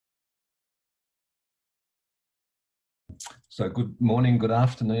So good morning, good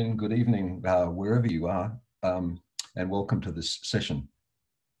afternoon, good evening, wherever you are, and welcome to this session.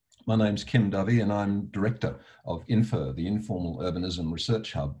 My name's Kim Dovey and I'm Director of INFUR, the Informal Urbanism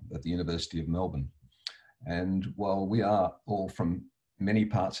Research Hub at the University of Melbourne. And while we are all from many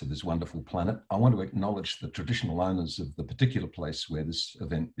parts of this wonderful planet, I want to acknowledge the traditional owners of the particular place where this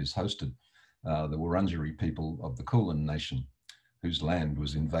event is hosted, the Wurundjeri people of the Kulin Nation, whose land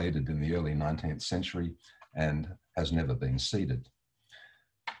was invaded in the early 19th century and has never been ceded.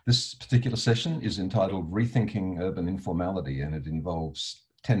 This particular session is entitled Rethinking Urban Informality, and it involves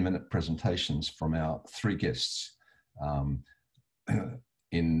 10-minute presentations from our three guests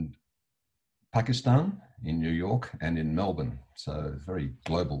in Pakistan, in New York, and in Melbourne. So a very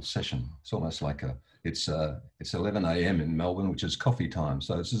global session. It's almost like it's 11 a.m. in Melbourne, which is coffee time.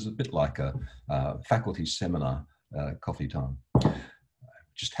 So this is a bit like a faculty seminar coffee time.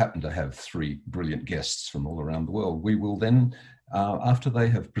 Just happen to have three brilliant guests from all around the world. We will then, after they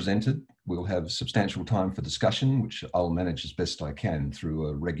have presented, we'll have substantial time for discussion, which I'll manage as best I can through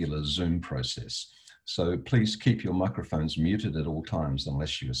a regular Zoom process. So please keep your microphones muted at all times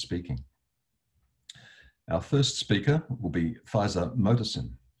unless you are speaking. Our first speaker will be Faiza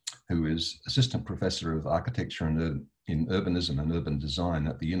Moatasim, who is Assistant Professor of Architecture in Urbanism and Urban Design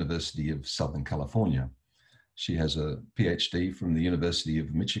at the University of Southern California. She has a PhD from the University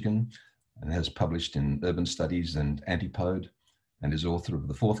of Michigan and has published in Urban Studies and Antipode, and is author of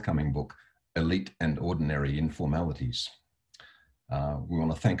the forthcoming book, Elite and Ordinary Informalities. We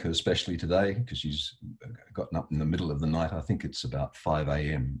want to thank her especially today because she's gotten up in the middle of the night. I think it's about 5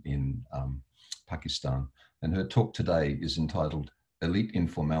 a.m. in Pakistan. And her talk today is entitled Elite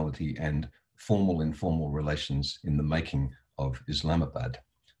Informality and Formal-Informal Relations in the Making of Islamabad.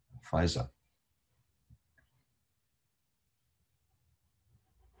 Faiza.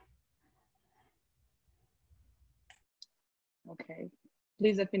 Okay,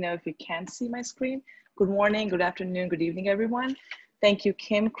 please let me know if you can't see my screen. Good morning, good afternoon, good evening, everyone. Thank you,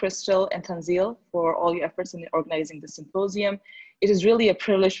 Kim, Crystal, and Tanzil for all your efforts in organizing the symposium. It is really a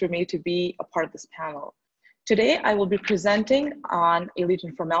privilege for me to be a part of this panel. Today, I will be presenting on elite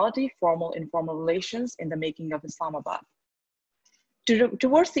informality, formal-informal relations in the making of Islamabad.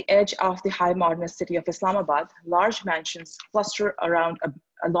 Towards the edge of the high modernist city of Islamabad, large mansions cluster along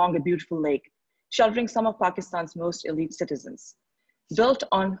a beautiful lake, sheltering some of Pakistan's most elite citizens. Built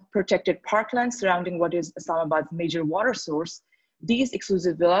on protected parkland surrounding what is Islamabad's major water source, these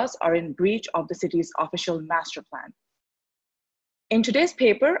exclusive villas are in breach of the city's official master plan. In today's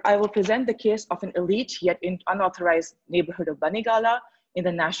paper, I will present the case of an elite yet unauthorized neighborhood of Banigala in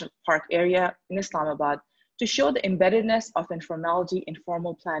the National Park area in Islamabad to show the embeddedness of informality in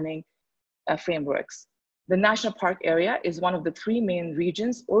formal planning frameworks. The National Park area is one of the three main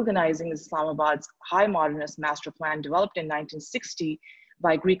regions organizing Islamabad's high modernist master plan developed in 1960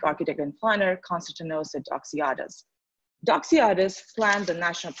 by Greek architect and planner Konstantinos Doxiadis. Doxiadis planned the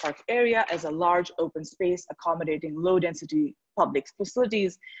National Park area as a large open space accommodating low-density public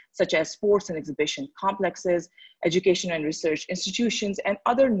facilities such as sports and exhibition complexes, education and research institutions, and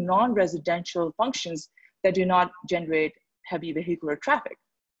other non-residential functions that do not generate heavy vehicular traffic.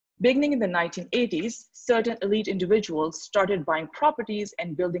 Beginning in the 1980s, certain elite individuals started buying properties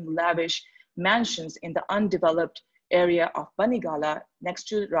and building lavish mansions in the undeveloped area of Banigala next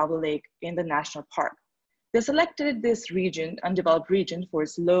to Raval Lake in the national park. They selected this region, undeveloped region, for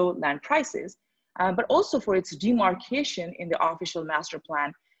its low land prices, but also for its demarcation in the official master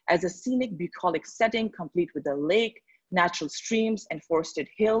plan as a scenic bucolic setting complete with a lake, natural streams, and forested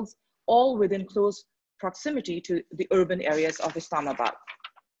hills, all within close proximity to the urban areas of Islamabad.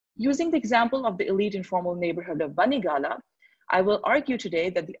 Using the example of the elite informal neighborhood of Banigala, I will argue today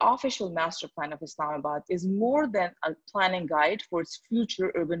that the official master plan of Islamabad is more than a planning guide for its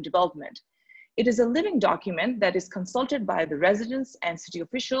future urban development. It is a living document that is consulted by the residents and city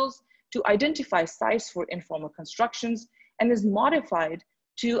officials to identify sites for informal constructions and is modified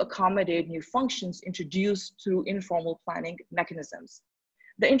to accommodate new functions introduced through informal planning mechanisms.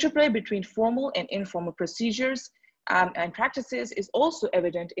 The interplay between formal and informal procedures and practices is also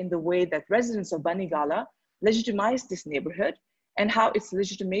evident in the way that residents of Banigala legitimized this neighborhood and how its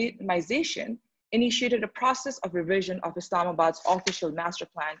legitimization initiated a process of revision of Islamabad's official master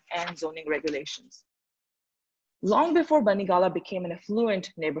plan and zoning regulations. Long before Banigala became an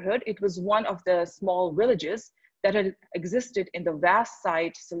affluent neighborhood, it was one of the small villages that had existed in the vast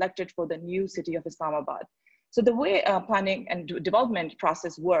site selected for the new city of Islamabad. So the way planning and development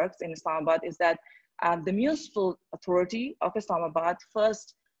process works in Islamabad is that the municipal authority of Islamabad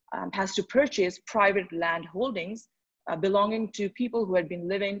first has to purchase private land holdings belonging to people who had been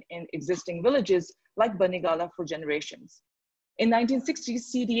living in existing villages like Banigala for generations. In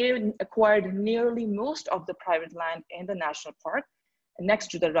 1960s, CDA acquired nearly most of the private land in the national park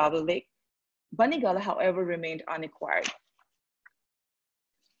next to the Raval Lake. Banigala, however, remained unacquired.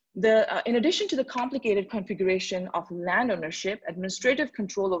 In addition to the complicated configuration of land ownership, administrative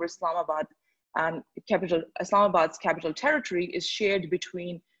control over Islamabad's capital territory is shared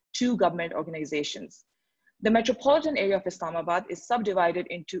between two government organizations. The metropolitan area of Islamabad is subdivided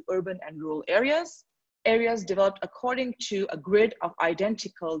into urban and rural areas. Areas developed according to a grid of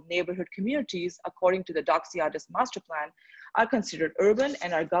identical neighborhood communities according to the Doxiadis master plan are considered urban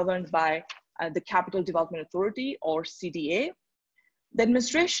and are governed by the Capital Development Authority, or CDA. The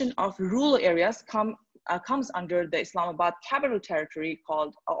administration of rural areas comes under the Islamabad Capital Territory,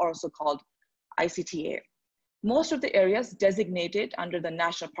 also called ICTA. Most of the areas designated under the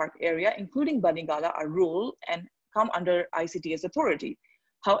National Park area, including Banigala, are rural and come under ICTA's authority.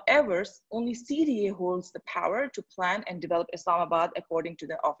 However, only CDA holds the power to plan and develop Islamabad according to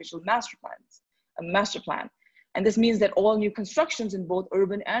the official master plan. And this means that all new constructions in both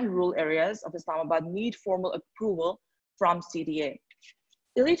urban and rural areas of Islamabad need formal approval from CDA.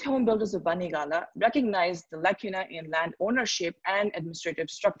 Elite home builders of Banigala recognized the lacuna in land ownership and administrative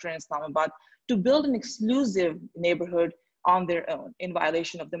structure in Islamabad to build an exclusive neighborhood on their own in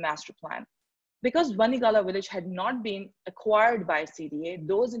violation of the master plan. Because Banigala village had not been acquired by CDA,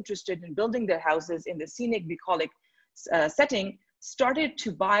 those interested in building their houses in the scenic bucolic setting started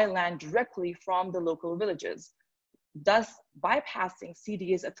to buy land directly from the local villages, thus bypassing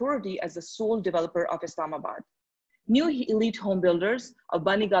CDA's authority as the sole developer of Islamabad. New elite home builders of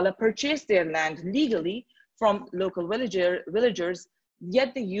Banigala purchased their land legally from local villagers,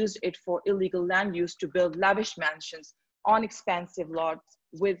 yet they used it for illegal land use to build lavish mansions on expansive lots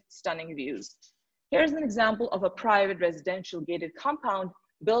with stunning views. Here's an example of a private residential gated compound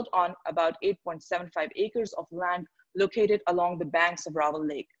built on about 8.75 acres of land located along the banks of Raval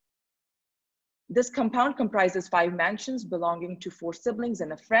Lake. This compound comprises 5 mansions belonging to 4 siblings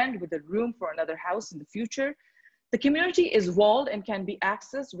and a friend, with a room for another house in the future. The community is walled and can be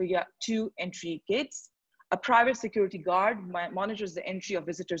accessed via 2 entry gates. A private security guard monitors the entry of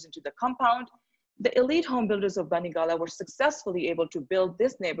visitors into the compound. The elite home builders of Banigala were successfully able to build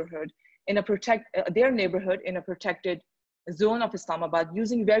this neighborhood in a protected zone of Islamabad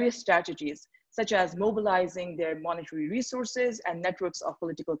using various strategies, such as mobilizing their monetary resources and networks of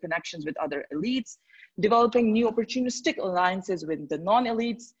political connections with other elites, developing new opportunistic alliances with the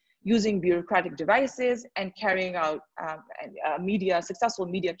non-elites, using bureaucratic devices, and carrying out a successful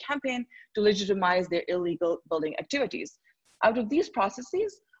media campaign to legitimize their illegal building activities. Out of these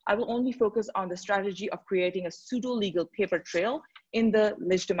processes, I will only focus on the strategy of creating a pseudo-legal paper trail in the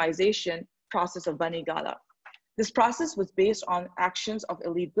legitimization process of Banigala. This process was based on actions of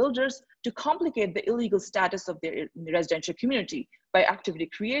elite builders to complicate the illegal status of their residential community by actively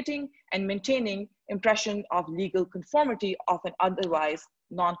creating and maintaining impression of legal conformity of an otherwise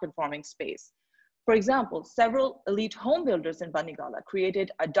non-conforming space. For example, several elite home builders in Banigala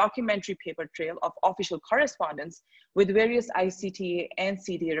created a documentary paper trail of official correspondence with various ICTA and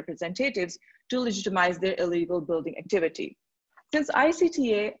CDA representatives to legitimize their illegal building activity. Since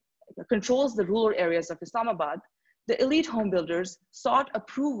ICTA controls the rural areas of Islamabad, the elite home builders sought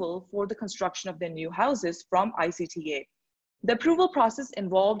approval for the construction of their new houses from ICTA. The approval process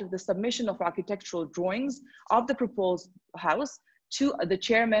involved the submission of architectural drawings of the proposed house to the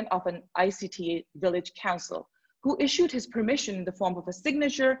chairman of an ICTA village council, who issued his permission in the form of a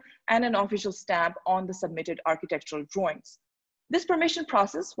signature and an official stamp on the submitted architectural drawings. This permission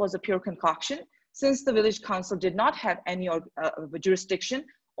process was a pure concoction, since the village council did not have any jurisdiction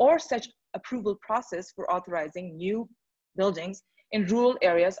or such approval process for authorizing new buildings in rural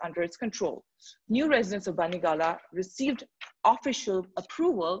areas under its control. New residents of Banigala received official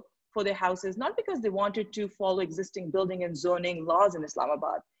approval for their houses, not because they wanted to follow existing building and zoning laws in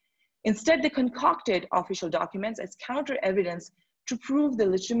Islamabad. Instead, they concocted official documents as counter evidence to prove the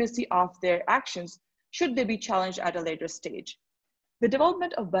legitimacy of their actions should they be challenged at a later stage. The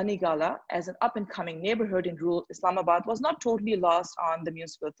development of Banigala as an up-and-coming neighborhood in rural Islamabad was not totally lost on the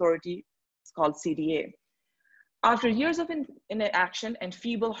municipal authority, it's called CDA. After years of inaction and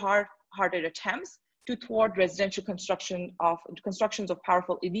feeble-hearted attempts to thwart residential constructions of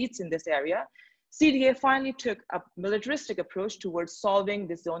powerful elites in this area, CDA finally took a militaristic approach towards solving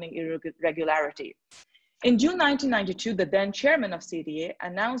this zoning irregularity. In June 1992, the then chairman of CDA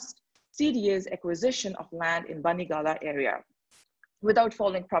announced CDA's acquisition of land in Banigala area. Without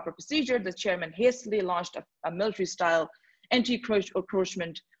following proper procedure, the chairman hastily launched a military-style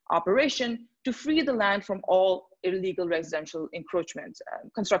anti-encroachment operation to free the land from all illegal residential encroachment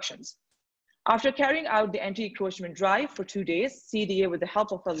constructions. After carrying out the anti-encroachment drive for 2 days, CDA, with the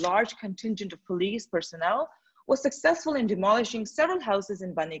help of a large contingent of police personnel, was successful in demolishing several houses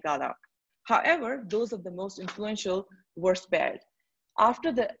in Banigala. However, those of the most influential were spared.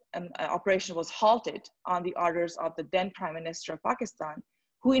 After the operation was halted on the orders of the then Prime Minister of Pakistan,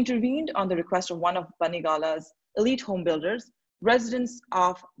 who intervened on the request of one of Banigala's elite home builders, residents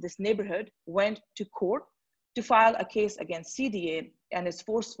of this neighborhood went to court to file a case against CDA and its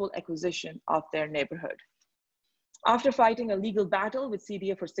forceful acquisition of their neighborhood. After fighting a legal battle with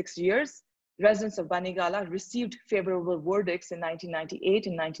CDA for 6 years, residents of Banigala received favorable verdicts in 1998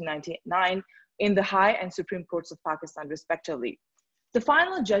 and 1999 in the High and Supreme Courts of Pakistan, respectively. The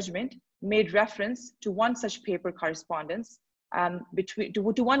final judgment made reference to one such paper correspondence between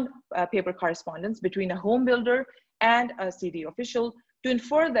a home builder and a CDA official to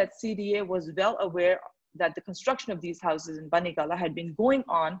infer that CDA was well aware that the construction of these houses in Banigala had been going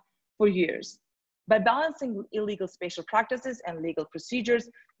on for years. By balancing illegal spatial practices and legal procedures,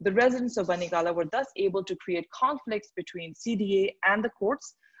 the residents of Banigala were thus able to create conflicts between CDA and the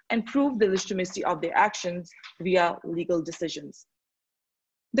courts and prove the legitimacy of their actions via legal decisions.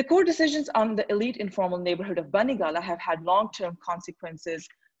 The court decisions on the elite informal neighborhood of Banigala have had long-term consequences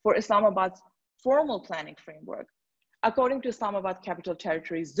for Islamabad's formal planning framework. According to Islamabad Capital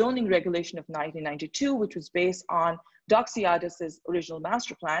Territory's zoning regulation of 1992, which was based on Doxiadis' original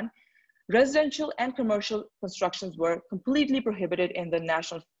master plan, residential and commercial constructions were completely prohibited in the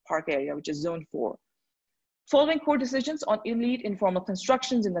national park area, which is Zone 4. Following court decisions on elite informal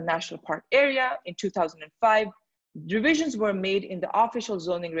constructions in the national park area in 2005, revisions were made in the official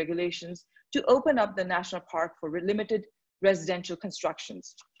zoning regulations to open up the national park for limited residential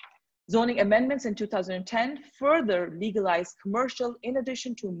constructions. Zoning amendments in 2010 further legalized commercial in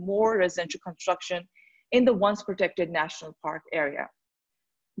addition to more residential construction in the once protected national park area.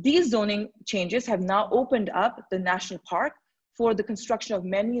 These zoning changes have now opened up the national park for the construction of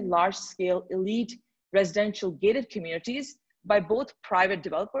many large-scale elite residential gated communities by both private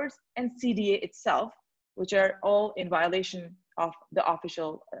developers and CDA itself, which are all in violation of the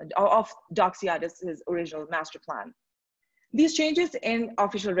official, of Doxiadis' original master plan. These changes in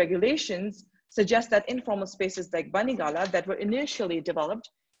official regulations suggest that informal spaces like Banigala that were initially developed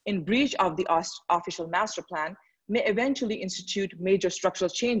in breach of the official master plan may eventually institute major structural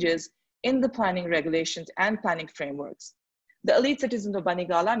changes in the planning regulations and planning frameworks. The elite citizens of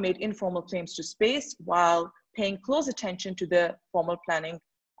Banigala made informal claims to space while paying close attention to the formal planning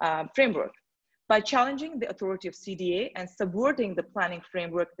framework. By challenging the authority of CDA and subverting the planning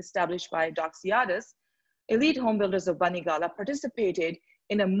framework established by Doxiadis, elite homebuilders of Banigala participated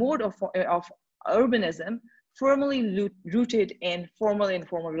in a mode of urbanism firmly rooted in formal and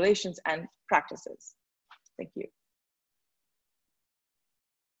informal relations and practices. Thank you.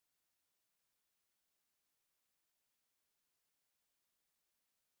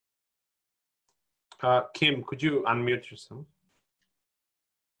 Kim, could you unmute yourself?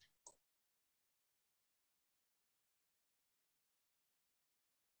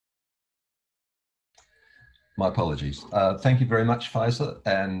 My apologies. Thank you very much, Faiza,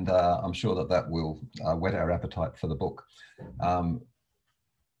 and I'm sure that that will whet our appetite for the book.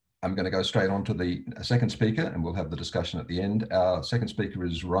 I'm going to go straight on to the second speaker, and we'll have the discussion at the end. Our second speaker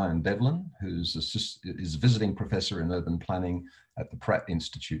is Devlin, who's is visiting professor in urban planning at the Pratt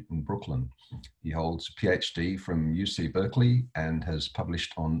Institute in Brooklyn. He holds a PhD from UC Berkeley and has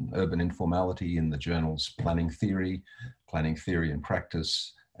published on urban informality in the journals Planning Theory and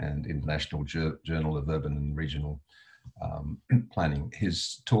Practice, and International Journal of Urban and Regional Planning.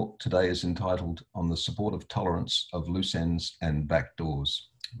 His talk today is entitled On the Supportive Tolerance of Loose Ends and Back Doors.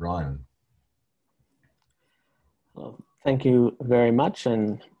 Ryan. Well, thank you very much,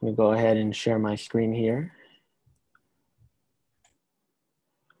 and let me go ahead and share my screen here.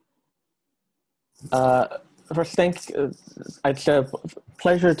 First, thanks. It's a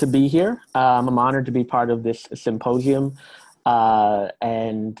pleasure to be here. I'm honored to be part of this symposium.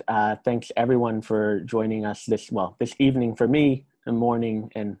 And thanks everyone for joining us this evening for me, and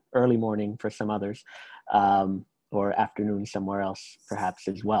morning and early morning for some others, or afternoon somewhere else perhaps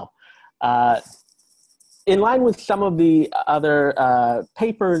as well. In line with some of the other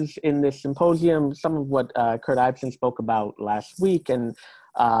papers in this symposium, some of what Kurt Ibsen spoke about last week, and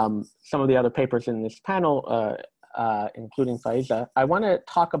some of the other papers in this panel, including Faiza, I want to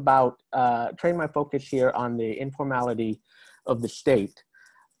talk about, train my focus here on the informality of the state.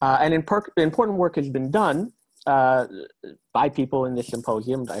 And important work has been done by people in this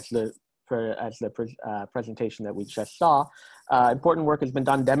symposium, as the presentation that we just saw, Important work has been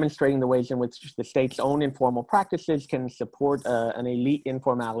done demonstrating the ways in which the state's own informal practices can support an elite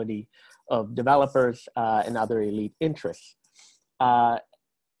informality of developers and other elite interests.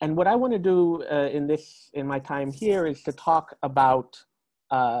 And what I want to do in my time here is to talk about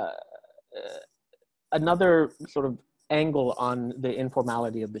another sort of angle on the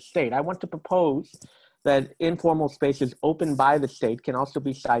informality of the state. I want to propose that informal spaces opened by the state can also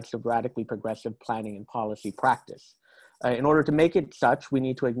be sites of radically progressive planning and policy practice. In order to make it such, we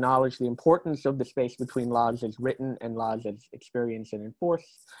need to acknowledge the importance of the space between laws as written and laws as experienced and enforced,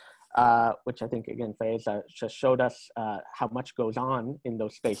 which I think, again, Faiza just showed us how much goes on in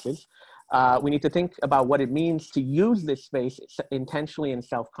those spaces. We need to think about what it means to use this space intentionally and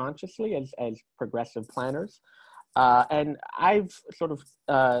self-consciously as progressive planners. And I've sort of,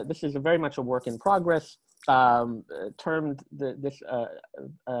 this is very much a work in progress, termed this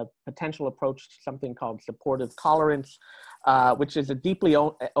potential approach to something called supportive tolerance, which is a deeply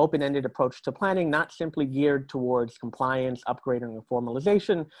open-ended approach to planning, not simply geared towards compliance, upgrading, or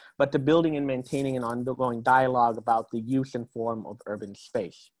formalization, but to building and maintaining an ongoing dialogue about the use and form of urban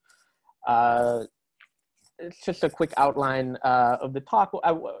space. It's just a quick outline of the talk.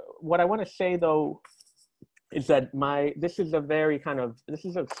 What I want to say, though, is that this is a very kind of, this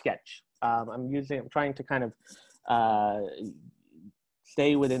is a sketch. I'm trying to kind of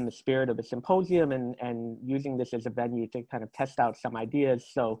stay within the spirit of a symposium and using this as a venue to kind of test out some ideas.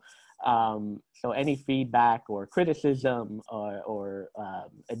 So, so any feedback or criticism or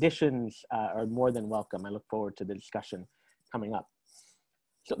additions are more than welcome. I look forward to the discussion coming up.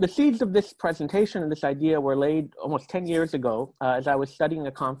 So the seeds of this presentation and this idea were laid almost 10 years ago as I was studying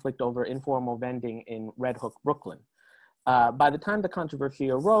a conflict over informal vending in Red Hook, Brooklyn. By the time the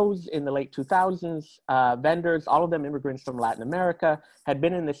controversy arose in the late 2000s, vendors, all of them immigrants from Latin America, had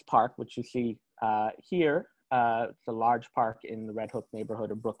been in this park, which you see here. It's a large park in the Red Hook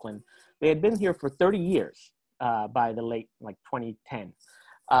neighborhood of Brooklyn. They had been here for 30 years by the late, like 2010,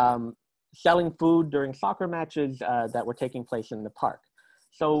 selling food during soccer matches that were taking place in the park.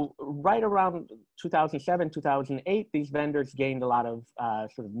 So right around 2007, 2008, these vendors gained a lot of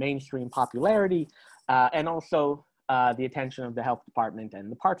sort of mainstream popularity and also the attention of the health department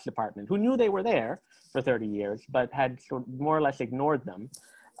and the parks department, who knew they were there for 30 years, but had sort of more or less ignored them.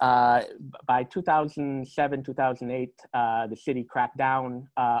 By 2007, 2008, the city cracked down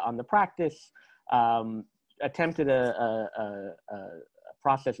on the practice, attempted a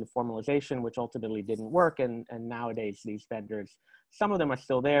process of formalization, which ultimately didn't work. And nowadays, these vendors, some of them are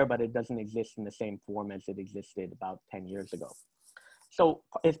still there, but it doesn't exist in the same form as it existed about 10 years ago. So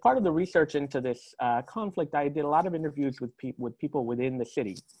as part of the research into this conflict, I did a lot of interviews with people within the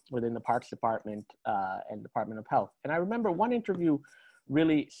city, within the Parks Department and Department of Health. And I remember one interview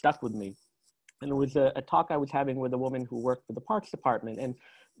really stuck with me. And it was a talk I was having with a woman who worked for the Parks Department. And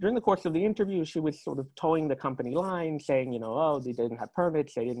during the course of the interview, she was sort of towing the company line, saying, you know, oh, they didn't have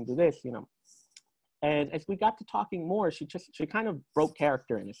permits, they didn't do this, you know. And as we got to talking more, she kind of broke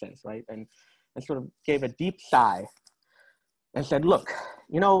character in a sense, right? And sort of gave a deep sigh and said, look,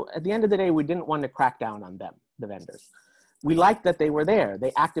 you know, at the end of the day, we didn't want to crack down on them, the vendors. We liked that they were there.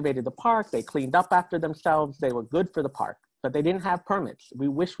 They activated the park, they cleaned up after themselves, they were good for the park, but they didn't have permits. We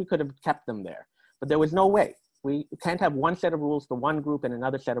wish we could have kept them there, but there was no way. We can't have one set of rules for one group and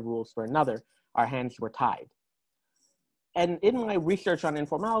another set of rules for another. Our hands were tied. And in my research on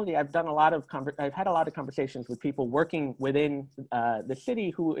informality, I've had a lot of conversations with people working within the city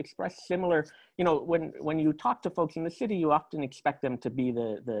who express similar, you know, when you talk to folks in the city, you often expect them to be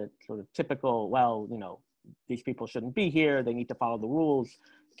the sort of typical, well, you know, these people shouldn't be here, they need to follow the rules,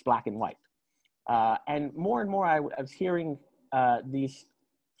 it's black and white. And more I was hearing these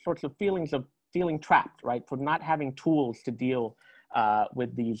sorts of feelings of feeling trapped, right, from not having tools to deal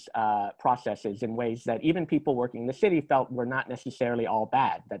with these processes in ways that even people working in the city felt were not necessarily all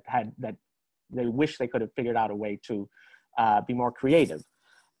bad, that they wish they could have figured out a way to be more creative.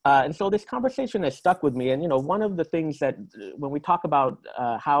 And so this conversation has stuck with me. And, you know, one of the things that when we talk about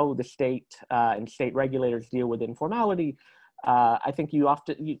how the state and state regulators deal with informality, I think you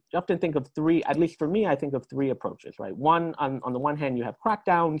often think of three, at least for me, I think of three approaches, right? One, on the one hand, you have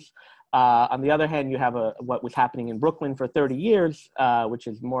crackdowns. On the other hand, you have what was happening in Brooklyn for 30 years, which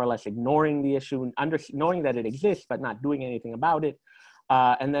is more or less ignoring the issue, knowing that it exists, but not doing anything about it.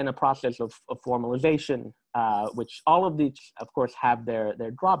 And then a process of formalization, which all of these, of course, have their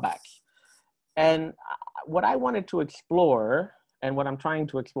drawbacks. And what I wanted to explore, and what I'm trying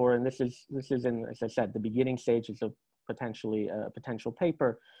to explore, and this is in, as I said, the beginning stages of potentially a potential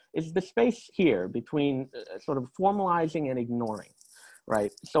paper, is the space here between sort of formalizing and ignoring.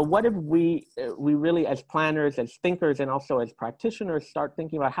 right? So what if we really, as planners, as thinkers, and also as practitioners, start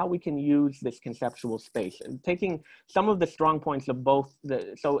thinking about how we can use this conceptual space and taking some of the strong points of both.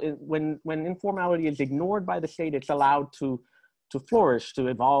 When informality is ignored by the state, it's allowed to flourish, to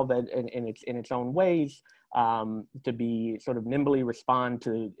evolve in its own ways, to be sort of nimbly respond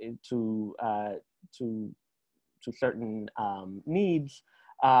to certain needs.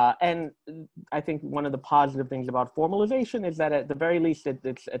 And I think one of the positive things about formalization is that at the very least,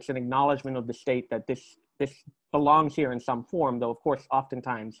 it's an acknowledgement of the state that this belongs here in some form, though of course,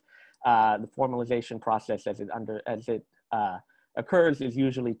 oftentimes the formalization process as it occurs is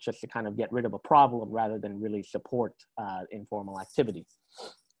usually just to kind of get rid of a problem rather than really support informal activity.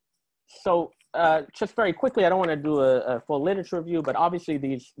 So just very quickly, I don't want to do a full literature review, but obviously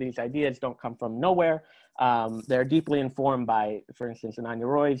these ideas don't come from nowhere. They're deeply informed by, for instance, Ananya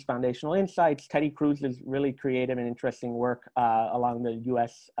Roy's foundational insights, Teddy Cruz's really creative and interesting work along the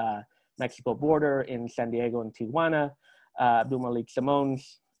US-Mexico border in San Diego and Tijuana, Abdul Malik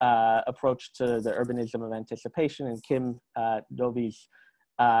Simone's approach to the urbanism of anticipation, and Kim Dovey's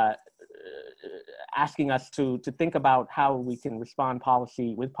asking us to think about how we can respond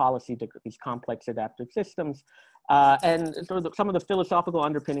with policy to these complex adaptive systems. And sort of some of the philosophical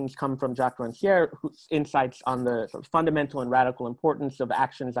underpinnings come from Jacques Rancière, whose insights on the sort of fundamental and radical importance of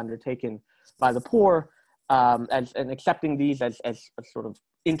actions undertaken by the poor, and accepting these as sort of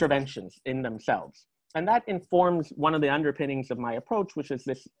interventions in themselves. And that informs one of the underpinnings of my approach, which is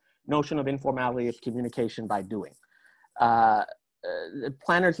this notion of informality as communication by doing.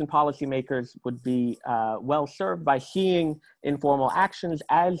 Planners and policymakers would be well served by seeing informal actions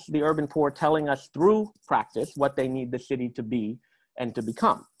as the urban poor telling us through practice what they need the city to be and to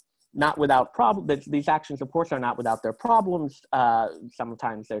become. Not without problems. These actions, of course, are not without their problems.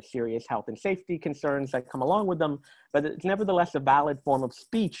 Sometimes there's serious health and safety concerns that come along with them, but it's nevertheless a valid form of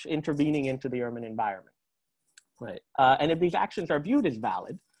speech intervening into the urban environment. Right. And if these actions are viewed as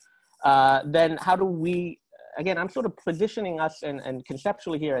valid, then how do we, again, I'm sort of positioning us and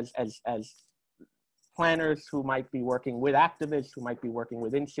conceptually here as planners who might be working with activists, who might be working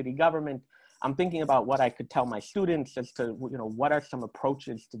within city government. I'm thinking about what I could tell my students as to, what are some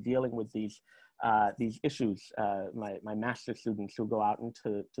approaches to dealing with these issues, my master's students who go out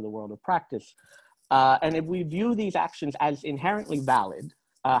into the world of practice. And if we view these actions as inherently valid,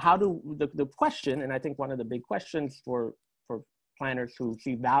 how do the question, and I think one of the big questions for planners who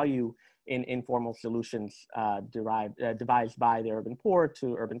see value in informal solutions devised by the urban poor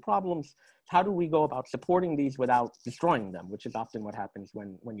to urban problems, how do we go about supporting these without destroying them, which is often what happens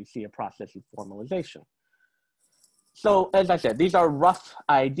when you see a process of formalization. So as I said, these are rough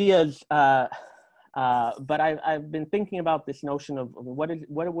ideas, but I've been thinking about this notion of what it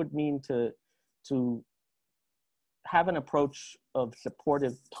would mean to have an approach of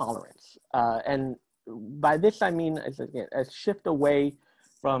supportive tolerance. And by this, I mean a shift away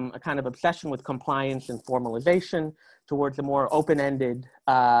from a kind of obsession with compliance and formalization towards a more open-ended,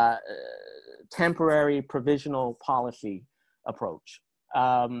 temporary, provisional policy approach.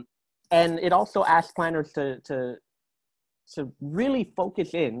 And it also asks planners to really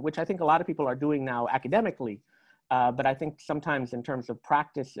focus in, which I think a lot of people are doing now academically, but I think sometimes in terms of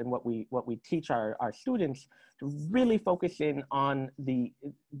practice and what we teach our students, to really focus in on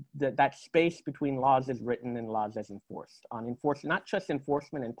that space between laws as written and laws as enforced, on not just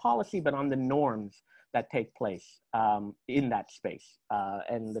enforcement and policy, but on the norms that take place in that space,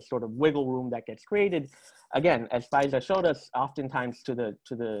 and the sort of wiggle room that gets created. Again, as Faiza showed us, oftentimes to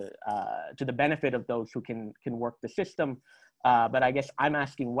the benefit of those who can work the system. But I guess I'm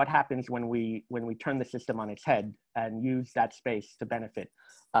asking what happens when we turn the system on its head and use that space to benefit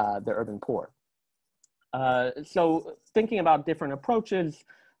the urban poor. So thinking about different approaches,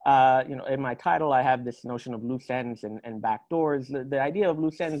 in my title, I have this notion of loose ends and back doors. The idea of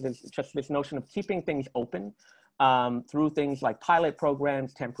loose ends is just this notion of keeping things open through things like pilot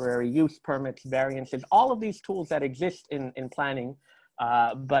programs, temporary use permits, variances, all of these tools that exist in planning,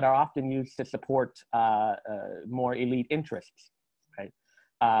 but are often used to support more elite interests, right?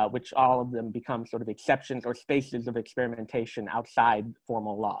 Which all of them become sort of exceptions or spaces of experimentation outside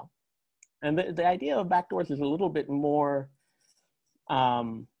formal law. And the idea of backdoors is a little bit more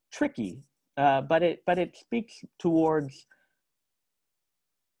tricky, but it speaks towards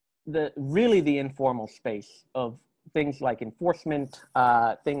really the informal space of things like enforcement,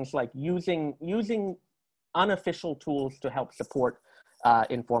 things like using unofficial tools to help support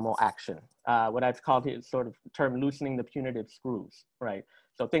informal action. What I've called it sort of term loosening the punitive screws, right?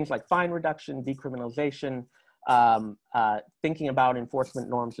 So things like fine reduction, decriminalization, thinking about enforcement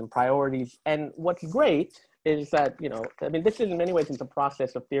norms and priorities. And what's great is that, you know, I mean, this is in many ways it's a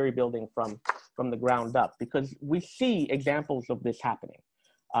process of theory building from the ground up, because we see examples of this happening.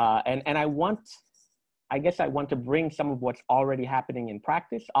 And I guess I want to bring some of what's already happening in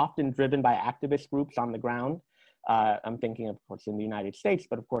practice, often driven by activist groups on the ground. I'm thinking, of course, in the United States,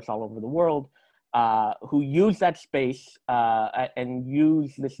 but of course, all over the world, who use that space and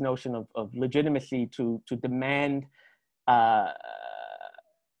use this notion of legitimacy to demand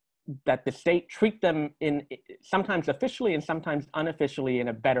that the state treat them in sometimes officially and sometimes unofficially in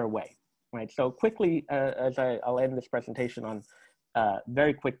a better way, right? So quickly, I'll end this presentation on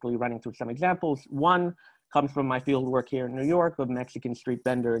very quickly running through some examples. One comes from my field work here in New York of Mexican street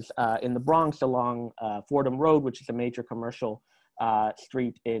vendors in the Bronx along Fordham Road, which is a major commercial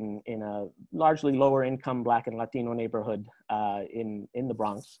street in a largely lower income Black and Latino neighborhood in the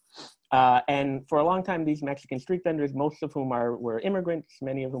Bronx. And for a long time, these Mexican street vendors, most of whom were immigrants,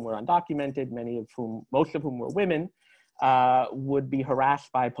 many of whom were undocumented, most of whom were women, would be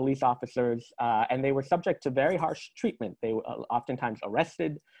harassed by police officers, and they were subject to very harsh treatment. They were oftentimes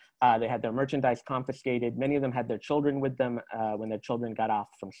arrested. They had their merchandise confiscated. Many of them had their children with them. When their children got off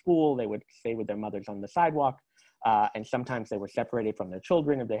from school, they would stay with their mothers on the sidewalk. And sometimes they were separated from their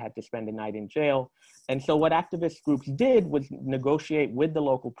children if they had to spend a night in jail. And so what activist groups did was negotiate with the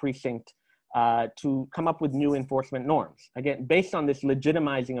local precinct to come up with new enforcement norms. Again, based on this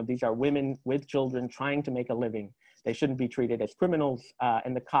legitimizing of these are women with children trying to make a living. They shouldn't be treated as criminals.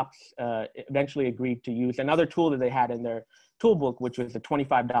 And the cops eventually agreed to use another tool that they had in their toolbook, which was a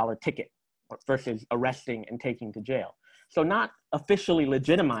 $25 ticket versus arresting and taking to jail. So not officially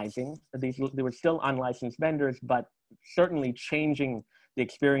legitimizing, they were still unlicensed vendors, but certainly changing the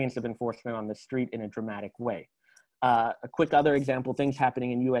experience of enforcement on the street in a dramatic way. A quick other example, things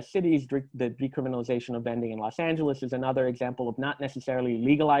happening in US cities, the decriminalization of vending in Los Angeles is another example of not necessarily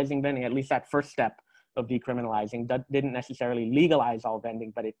legalizing vending, at least that first step of decriminalizing didn't necessarily legalize all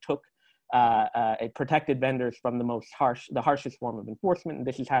vending, but it took, it protected vendors from the harshest form of enforcement. And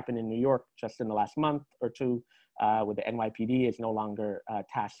this has happened in New York just in the last month or two, where the NYPD is no longer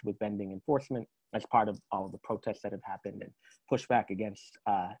tasked with vending enforcement as part of all of the protests that have happened and pushback against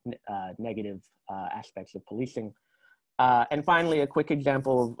negative aspects of policing. And finally, a quick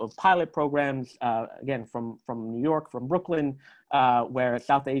example of pilot programs, again, from New York, from Brooklyn, where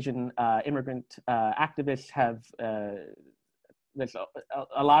South Asian immigrant activists have, a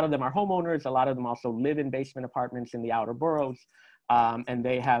lot of them are homeowners, a lot of them also live in basement apartments in the outer boroughs, and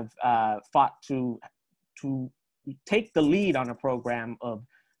they have fought to take the lead on a program of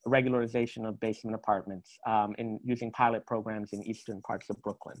regularization of basement apartments in using pilot programs in eastern parts of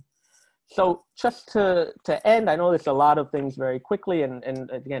Brooklyn. So just to end, I know there's a lot of things very quickly, and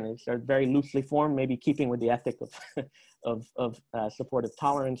again, it's very loosely formed, maybe keeping with the ethic of supportive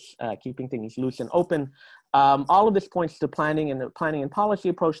tolerance, keeping things loose and open. All of this points to planning and policy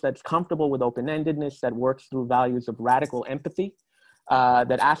approach that's comfortable with open-endedness, that works through values of radical empathy,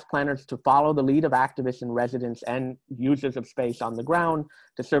 that ask planners to follow the lead of activists and residents and users of space on the ground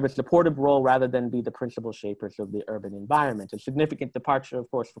to serve a supportive role rather than be the principal shapers of the urban environment. A significant departure,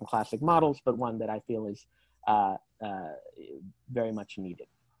 of course, from classic models, but one that I feel is very much needed.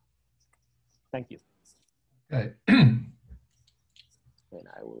 Thank you. Okay. And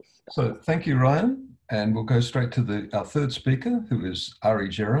I will stop. So thank you, Ryan. And we'll go straight to our third speaker, who is Ari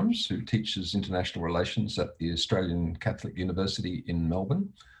Jerrems, who teaches international relations at the Australian Catholic University in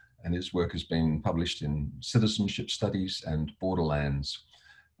Melbourne. And his work has been published in Citizenship Studies and Borderlands.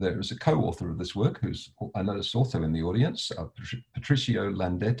 There is a co-author of this work, who's, I notice, also in the audience, Patricio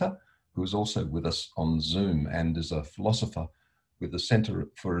Landaeta, who is also with us on Zoom and is a philosopher with the Center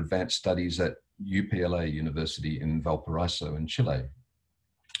for Advanced Studies at UPLA University in Valparaiso in Chile.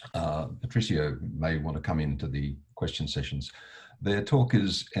 Patricio may want to come into the question sessions. Their talk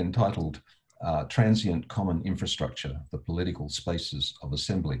is entitled Transient Common Infrastructure, the Political Spaces of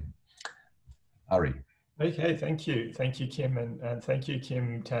Assembly. Ari. Okay, thank you. Thank you, Kim, and thank you,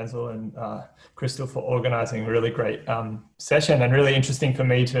 Kim, Tanzil, and Crystal for organizing a really great session, and really interesting for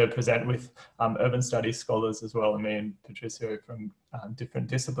me to present with urban studies scholars as well, and me and Patricio from different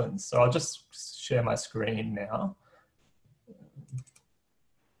disciplines. So I'll just share my screen now.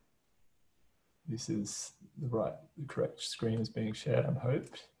 This is the correct screen is being shared, I hope.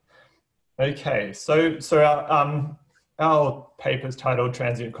 Okay, so our paper is titled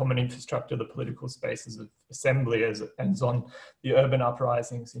Transient Common Infrastructure, the Political Spaces of Assembly, as it ends on the urban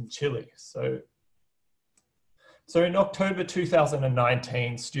uprisings in Chile. So in October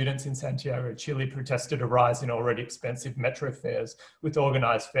 2019, students in Santiago, Chile protested a rise in already expensive metro fares with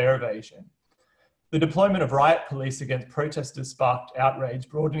organized fare evasion. The deployment of riot police against protesters sparked outrage,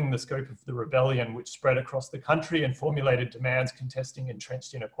 broadening the scope of the rebellion, which spread across the country and formulated demands contesting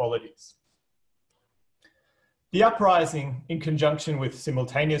entrenched inequalities. The uprising, in conjunction with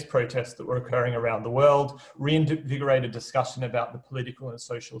simultaneous protests that were occurring around the world, reinvigorated discussion about the political and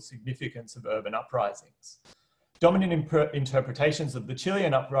social significance of urban uprisings. Dominant interpretations of the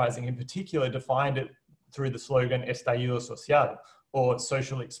Chilean uprising in particular defined it through the slogan estallido social, or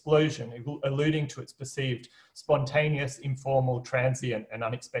social explosion, alluding to its perceived spontaneous, informal, transient, and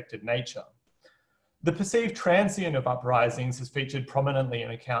unexpected nature. The perceived transient of uprisings has featured prominently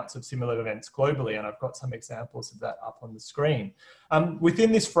in accounts of similar events globally, and I've got some examples of that up on the screen.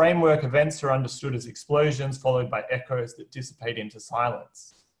 Within this framework, events are understood as explosions followed by echoes that dissipate into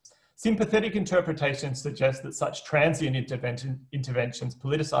silence. Sympathetic interpretations suggest that such transient interventions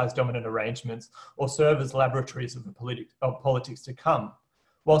politicize dominant arrangements or serve as laboratories of politics to come,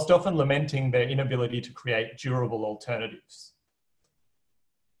 whilst often lamenting their inability to create durable alternatives.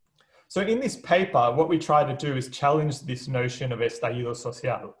 So in this paper, what we try to do is challenge this notion of estallido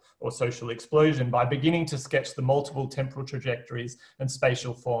social, or social explosion, by beginning to sketch the multiple temporal trajectories and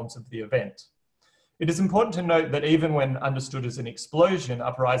spatial forms of the event. It is important to note that even when understood as an explosion,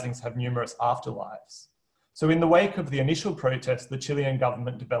 uprisings have numerous afterlives. So in the wake of the initial protest, the Chilean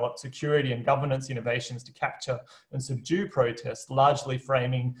government developed security and governance innovations to capture and subdue protests, largely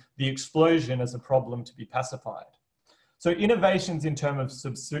framing the explosion as a problem to be pacified. So innovations in terms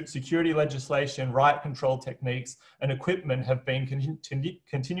of security legislation, riot control techniques, and equipment have been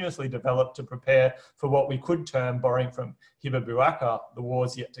continuously developed to prepare for what we could term, borrowing from Hibabuaka, the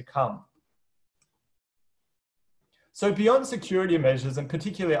wars yet to come. So beyond security measures, and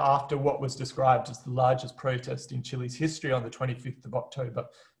particularly after what was described as the largest protest in Chile's history on the 25th of October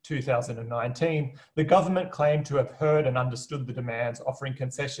 2019, the government claimed to have heard and understood the demands, offering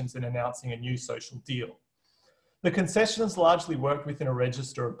concessions and announcing a new social deal. The concessions largely worked within a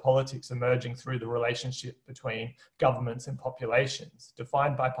register of politics emerging through the relationship between governments and populations,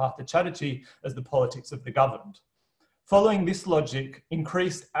 defined by Partha Chatterjee as the politics of the governed. Following this logic,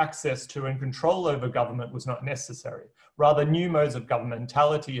 increased access to and control over government was not necessary. Rather, new modes of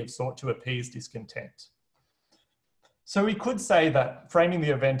governmentality have sought to appease discontent. So we could say that framing the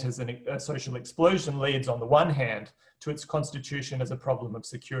event as a social explosion leads, on the one hand, to its constitution as a problem of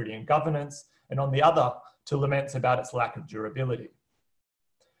security and governance, and on the other, to laments about its lack of durability.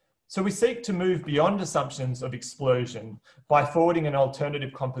 So we seek to move beyond assumptions of explosion by forwarding an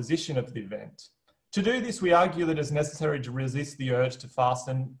alternative composition of the event. To do this, we argue that it is necessary to resist the urge to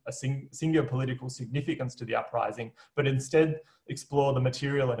fasten a singular political significance to the uprising, but instead explore the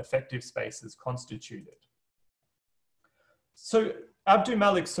material and effective spaces constituted. So Abdul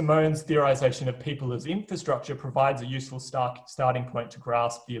Malik Simone's theorization of people as infrastructure provides a useful starting point to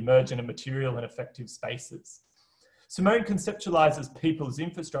grasp the emergent and material and effective spaces. Simone conceptualizes people as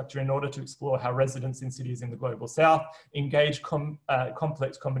infrastructure in order to explore how residents in cities in the global south engage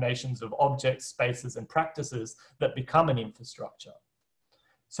complex combinations of objects, spaces, and practices that become an infrastructure.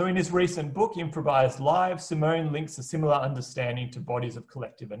 So in his recent book, Improvised Lives, Simone links a similar understanding to bodies of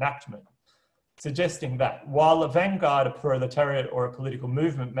collective enactment, suggesting that while a vanguard, a proletariat, or a political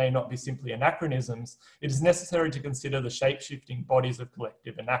movement may not be simply anachronisms, it is necessary to consider the shape-shifting bodies of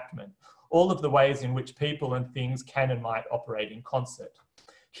collective enactment, all of the ways in which people and things can and might operate in concert.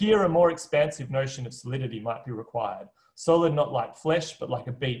 Here, a more expansive notion of solidity might be required, solid not like flesh, but like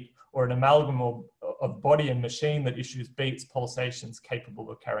a beat, or an amalgam of body and machine that issues beats, pulsations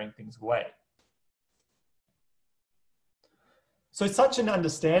capable of carrying things away. So such an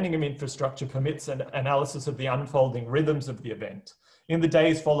understanding of infrastructure permits an analysis of the unfolding rhythms of the event. In the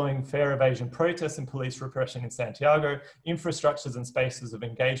days following fair evasion protests and police repression in Santiago, infrastructures and spaces of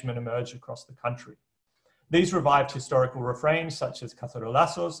engagement emerged across the country. These revived historical refrains such as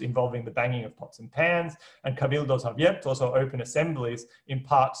cacerolazos, involving the banging of pots and pans, and cabildos abiertos, or open assemblies, in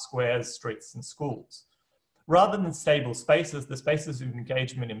parks, squares, streets, and schools. Rather than stable spaces, the spaces of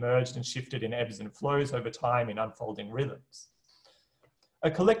engagement emerged and shifted in ebbs and flows over time in unfolding rhythms. A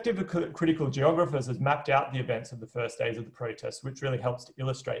collective of critical geographers has mapped out the events of the first days of the protests, which really helps to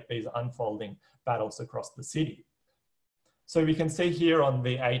illustrate these unfolding battles across the city. So we can see here on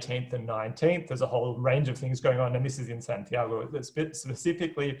the 18th and 19th, there's a whole range of things going on, and this is in Santiago,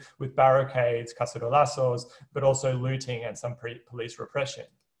 specifically with barricades, cacerolazos, but also looting and some police repression.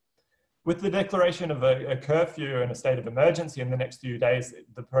 With the declaration of a curfew and a state of emergency in the next few days,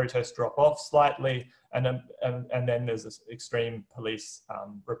 the protests drop off slightly, and then there's this extreme police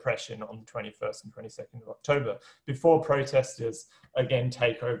repression on the 21st and 22nd of October, before protesters again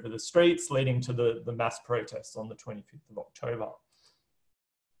take over the streets, leading to the mass protests on the 25th of October.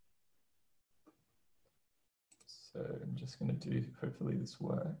 So I'm just going to do, hopefully this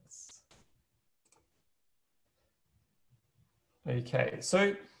works. Okay,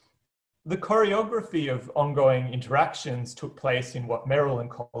 so the choreography of ongoing interactions took place in what Merrill and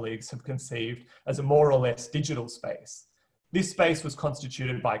colleagues have conceived as a more or less digital space. This space was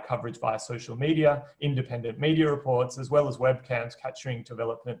constituted by coverage via social media, independent media reports, as well as webcams capturing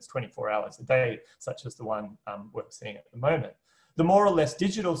developments 24 hours a day, such as the one we're seeing at the moment. The more or less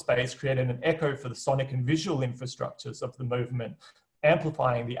digital space created an echo for the sonic and visual infrastructures of the movement,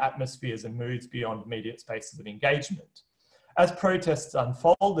 amplifying the atmospheres and moods beyond immediate spaces of engagement. As protests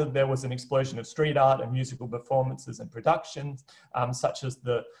unfolded, there was an explosion of street art and musical performances and productions, such as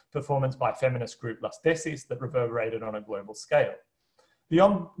the performance by feminist group Las Tesis that reverberated on a global scale. The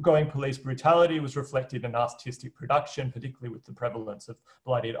ongoing police brutality was reflected in artistic production, particularly with the prevalence of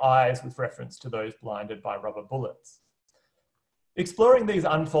bloodied eyes with reference to those blinded by rubber bullets. Exploring these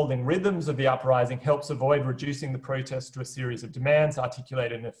unfolding rhythms of the uprising helps avoid reducing the protest to a series of demands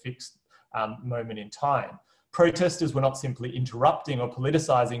articulated in a fixed moment in time. Protesters were not simply interrupting or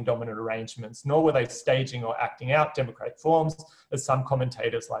politicizing dominant arrangements, nor were they staging or acting out democratic forms, as some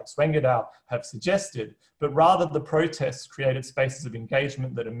commentators like Swengedow have suggested, but rather the protests created spaces of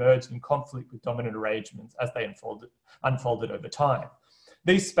engagement that emerged in conflict with dominant arrangements as they unfolded over time.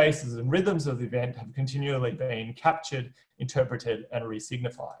 These spaces and rhythms of the event have continually been captured, interpreted, and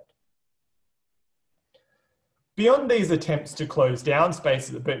resignified. Beyond these attempts to close down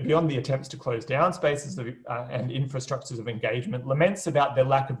spaces, and infrastructures of engagement, laments about their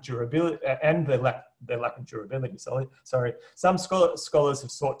lack of durability some scholars have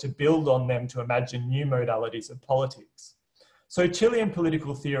sought to build on them to imagine new modalities of politics. So Chilean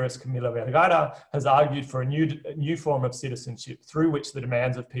political theorist Camila Vergara has argued for a new form of citizenship through which the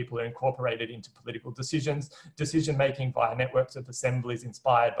demands of people are incorporated into political decision-making via networks of assemblies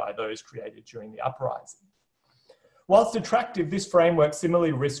inspired by those created during the uprising. Whilst attractive, this framework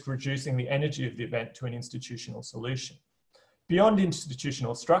similarly risks reducing the energy of the event to an institutional solution. Beyond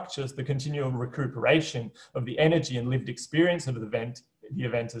institutional structures, the continual recuperation of the energy and lived experience of the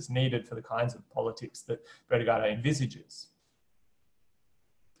event is needed for the kinds of politics that Vergara envisages.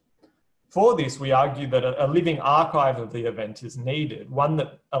 For this, we argue that a living archive of the event is needed, one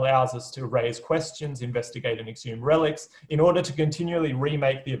that allows us to raise questions, investigate and exhume relics in order to continually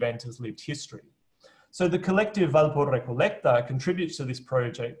remake the event as lived history. So the collective Valpor Recolecta contributes to this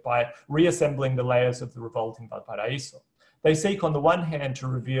project by reassembling the layers of the revolt in Valparaíso. They seek on the one hand to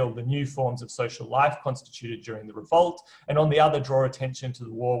reveal the new forms of social life constituted during the revolt, and on the other draw attention to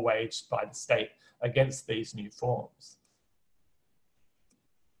the war waged by the state against these new forms.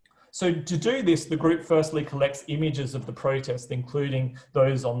 So to do this, the group firstly collects images of the protest, including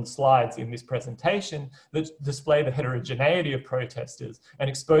those on the slides in this presentation, that display the heterogeneity of protesters and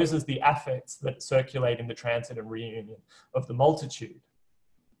exposes the affects that circulate in the transit and reunion of the multitude.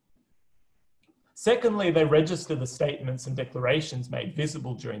 Secondly, they register the statements and declarations made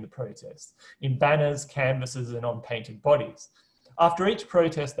visible during the protest in banners, canvases, and on painted bodies. After each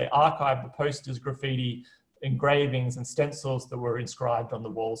protest, they archive the posters, graffiti, engravings and stencils that were inscribed on the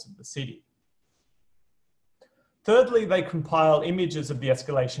walls of the city. Thirdly, they compile images of the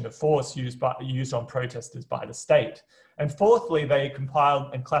escalation of force used on protesters by the state. And fourthly, they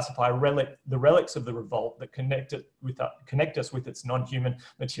compile and classify the relics of the revolt that connect us with its non-human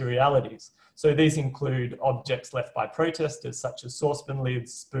materialities. So these include objects left by protesters such as saucepan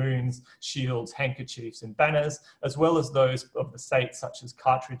lids, spoons, shields, handkerchiefs and banners, as well as those of the state such as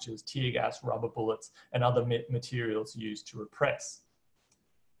cartridges, tear gas, rubber bullets and other materials used to repress.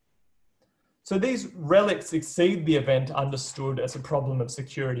 So these relics exceed the event understood as a problem of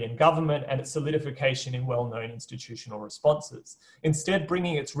security and government and its solidification in well-known institutional responses, instead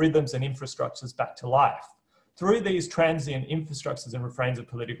bringing its rhythms and infrastructures back to life. Through these, transient infrastructures and refrains of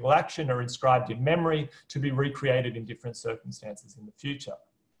political action are inscribed in memory to be recreated in different circumstances in the future.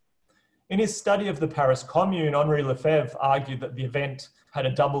 In his study of the Paris Commune, Henri Lefebvre argued that the event had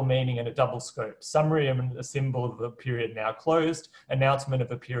a double meaning and a double scope. Summarium, a symbol of a period now closed, announcement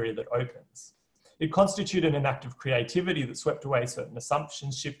of a period that opens. It constituted an act of creativity that swept away certain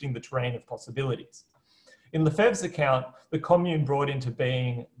assumptions, shifting the terrain of possibilities. In Lefebvre's account, the Commune brought into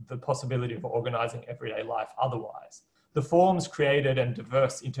being the possibility of organising everyday life otherwise. The forms created and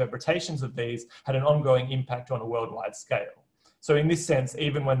diverse interpretations of these had an ongoing impact on a worldwide scale. So in this sense,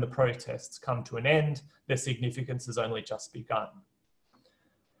 even when the protests come to an end, their significance has only just begun.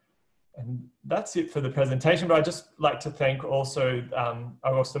 And that's it for the presentation, but I'd just like to thank also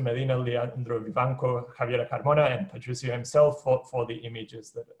Augusto Medina, Leandro Vivanco, Javiera Carmona, and Patricio himself for the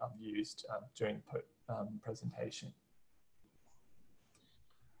images that I've used during the presentation.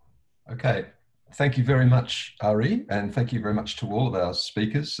 Okay, Thank you very much, Ari, and thank you very much to all of our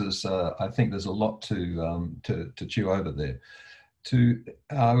speakers. I think there's a lot to chew over there.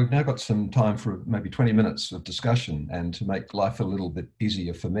 We've now got some time for maybe 20 minutes of discussion, and to make life a little bit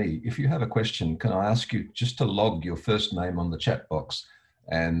easier for me, if you have a question, can I ask you just to log your first name on the chat box,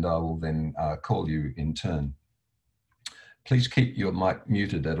 and I will then call you in turn. Please keep your mic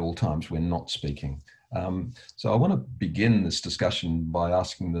muted at all times when not speaking. So I want to begin this discussion by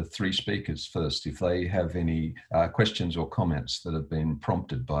asking the three speakers first if they have any questions or comments that have been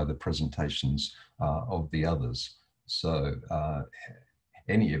prompted by the presentations of the others. So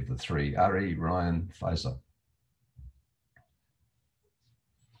any of the three, Ari, Ryan, Faiza.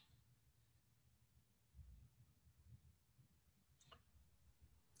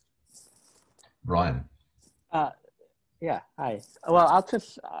 Ryan. Yeah, hi. Well, I'll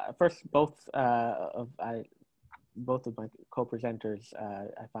just first both of my co-presenters.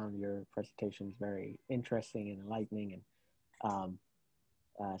 I found your presentations very interesting and enlightening, and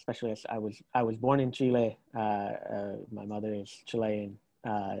especially as I was born in Chile. My mother is Chilean,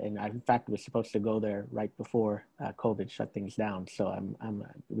 and I in fact was supposed to go there right before COVID shut things down. So I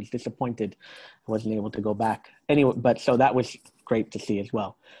was disappointed I wasn't able to go back anyway. But so that was great to see as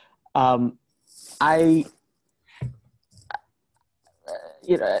well.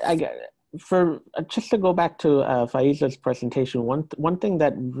 Just to go back to Faiza's presentation, one thing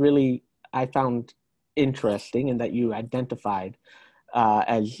that really I found interesting and that you identified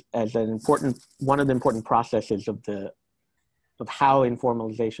as one of the important processes of how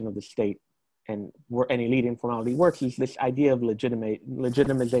informalization of the state and elite informality works is this idea of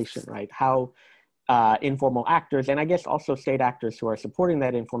legitimization, right? How informal actors, and I guess also state actors who are supporting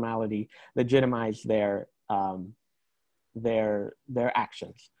that informality, legitimize their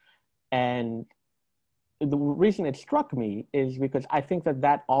actions. And the reason it struck me is because I think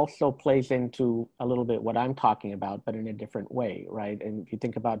that also plays into a little bit what I'm talking about, but in a different way, right? And if you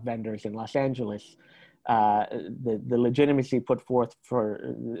think about vendors in Los Angeles, the legitimacy put forth for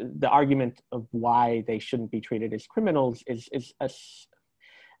the argument of why they shouldn't be treated as criminals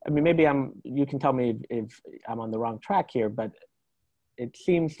I mean, maybe you can tell me if I'm on the wrong track here, but it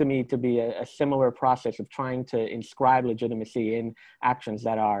seems to me to be a similar process of trying to inscribe legitimacy in actions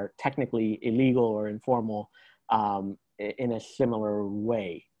that are technically illegal or informal in a similar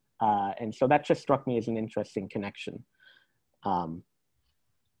way. And so that just struck me as an interesting connection.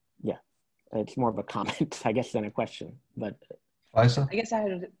 Yeah, it's more of a comment, I guess, than a question. But Faiza? I guess I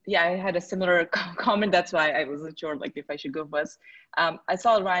had a similar comment. That's why I wasn't sure like if I should go first. I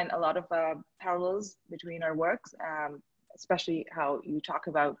saw, Ryan, a lot of parallels between our works. Especially how you talk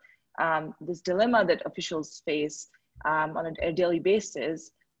about this dilemma that officials face on a daily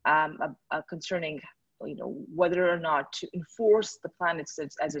basis concerning, whether or not to enforce the plan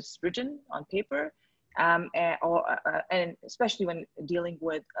as it's written on paper, and especially when dealing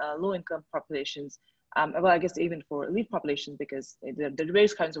with low-income populations. Well, I guess even for elite populations, because there are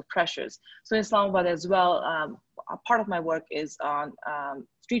various kinds of pressures. So in Islamabad as well, a part of my work is on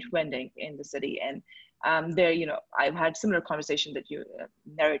street vending in the city, and there, I've had similar conversation that you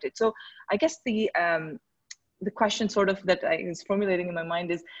narrated. So I guess the question sort of that I was formulating in my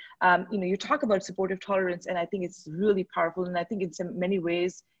mind is, you talk about supportive tolerance, and I think it's really powerful. And I think in many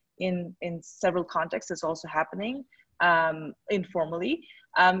ways, in several contexts, it's also happening informally.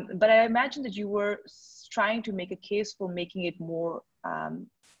 But I imagine that you were trying to make a case for making it more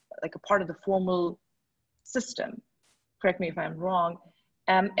like a part of the formal system. Correct me if I'm wrong.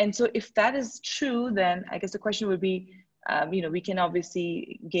 And so if that is true, then I guess the question would be, we can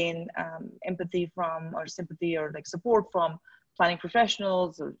obviously gain empathy from, or sympathy, or like support from planning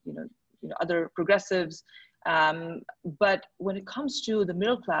professionals, or other progressives. But when it comes to the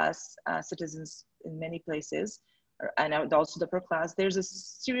middle class citizens in many places, and also the upper class, there's a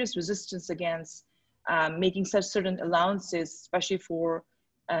serious resistance against making such certain allowances, especially for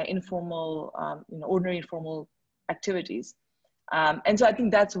informal, ordinary informal activities. And so I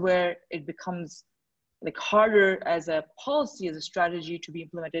think that's where it becomes like harder as a policy, as a strategy to be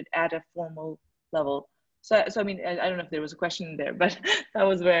implemented at a formal level. So I mean, I don't know if there was a question there, but that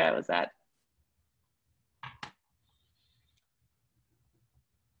was where I was at.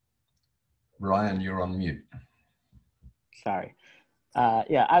 Ryan, you're on mute. Sorry.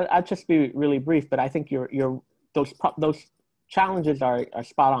 Yeah, I'll just be really brief, but I think those challenges are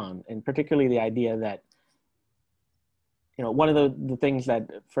spot on, and particularly the idea that, one of the things that,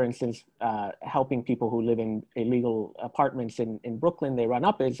 for instance, helping people who live in illegal apartments in Brooklyn, they run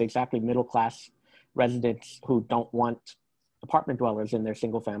up is exactly middle class residents who don't want apartment dwellers in their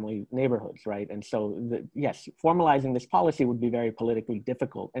single family neighborhoods, right? And so yes, formalizing this policy would be very politically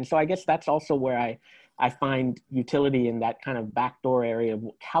difficult. And so I guess that's also where I find utility in that kind of backdoor area of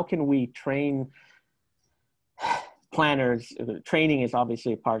how can we train planners. Training is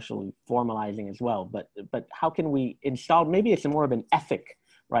obviously partially formalizing as well, but how can we install, maybe it's more of an ethic,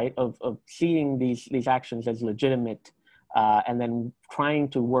 right, of seeing these actions as legitimate, and then trying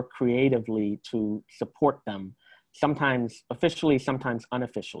to work creatively to support them, sometimes officially, sometimes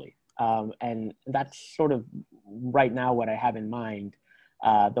unofficially. And that's sort of right now what I have in mind,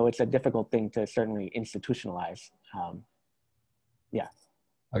 though it's a difficult thing to certainly institutionalize. Yeah.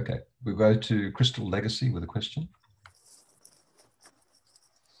 Okay, we'll go to Crystal Legacy with a question.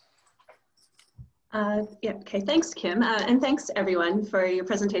 Yeah, okay, thanks, Kim. And thanks everyone for your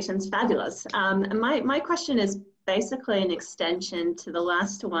presentations, fabulous. My question is basically an extension to the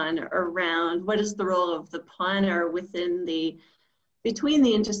last one around what is the role of the planner within between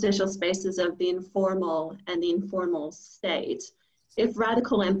the interstitial spaces of the informal and the informal state. If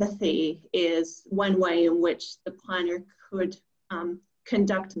radical empathy is one way in which the planner could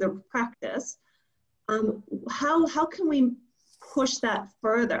conduct the practice, how can we push that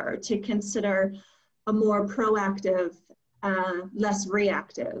further to consider a more proactive, less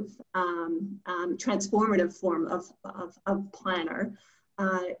reactive, transformative form of planner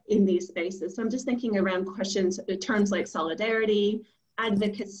in these spaces? So I'm just thinking around questions, terms like solidarity,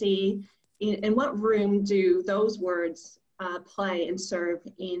 advocacy, in what room do those words play and serve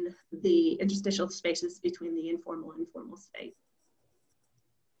in the interstitial spaces between the informal and formal state?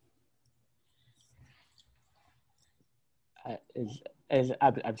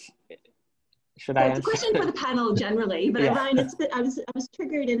 Should well, I it's answer? a question for the panel generally, but Yeah. Ryan, I was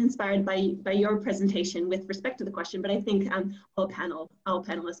triggered and inspired by your presentation with respect to the question, but I think all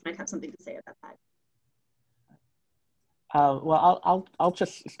panelists might have something to say about that. Well, I'll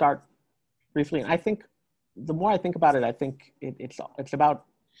just start briefly. I think the more I think about it, I think it's about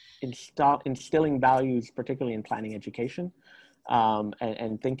instilling values, particularly in planning education.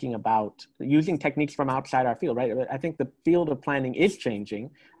 And thinking about using techniques from outside our field, right? I think the field of planning is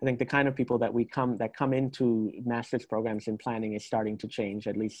changing. I think the kind of people that come into master's programs in planning is starting to change.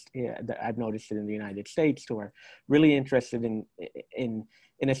 At least I've noticed it in the United States, who are really interested in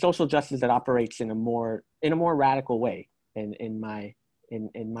a social justice that operates in a more radical way. In my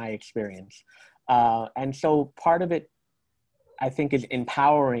experience, and so part of it, I think, is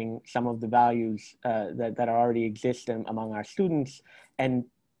empowering some of the values that already exist among our students and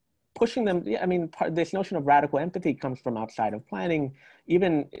pushing them. I mean, this notion of radical empathy comes from outside of planning,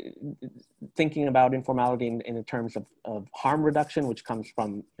 even thinking about informality in the terms of harm reduction, which comes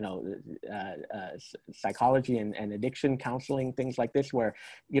from, psychology and addiction counseling, things like this, where,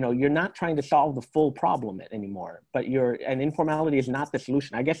 you're not trying to solve the full problem anymore, but and informality is not the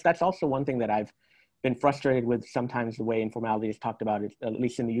solution. I guess that's also one thing that I've been frustrated with sometimes the way informality is talked about, at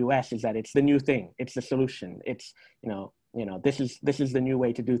least in the US, is that it's the new thing, it's the solution, it's, this is the new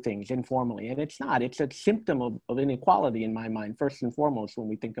way to do things informally. And it's not, it's a symptom of inequality in my mind, first and foremost, when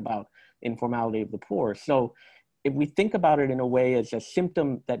we think about informality of the poor. So if we think about it in a way as a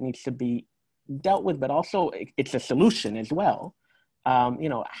symptom that needs to be dealt with, but also it's a solution as well,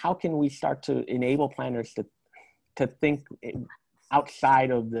 how can we start to enable planners to think outside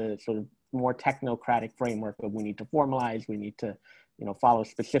of the sort of more technocratic framework of we need to formalize, we need to, follow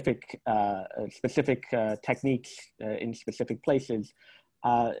specific techniques in specific places.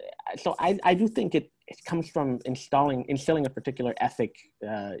 So I do think it comes from instilling a particular ethic,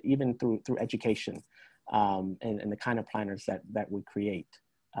 even through education, and the kind of planners that we create.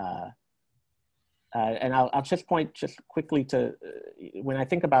 And I'll just point quickly to when I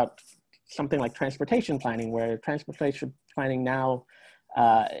think about something like transportation planning, where transportation planning now,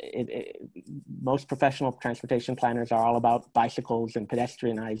 most professional transportation planners are all about bicycles and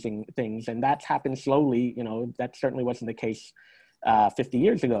pedestrianizing things, and that's happened slowly. That certainly wasn't the case 50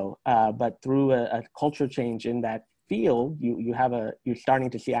 years ago, but through a culture change in that field, you're starting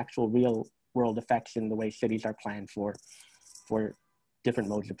to see actual real world effects in the way cities are planned for different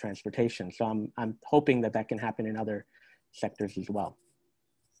modes of transportation. So I'm hoping that can happen in other sectors as well.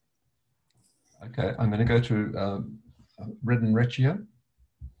 Okay, I'm going to go to Rethinking.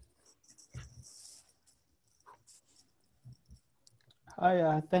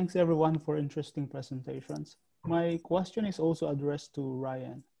 Hi, thanks everyone for interesting presentations. My question is also addressed to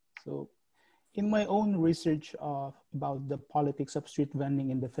Ryan. So in my own research about the politics of street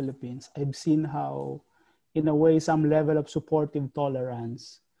vending in the Philippines, I've seen how, in a way, some level of supportive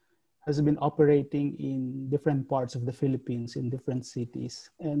tolerance has been operating in different parts of the Philippines, in different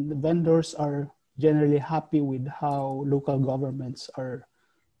cities. And the vendors are generally happy with how local governments are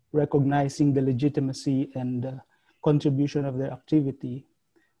recognizing the legitimacy and contribution of their activity.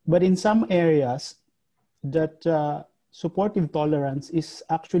 But in some areas, that supportive tolerance is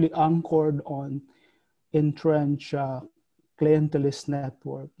actually anchored on entrenched clientelist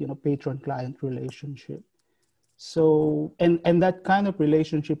network, patron-client relationship. So, and that kind of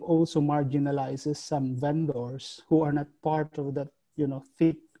relationship also marginalizes some vendors who are not part of that,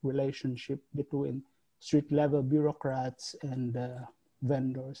 thick relationship between street level bureaucrats and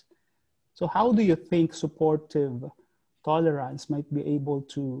vendors. So how do you think supportive tolerance might be able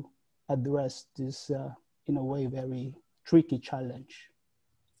to address this, in a way, very tricky challenge?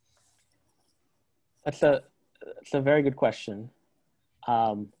 That's a very good question.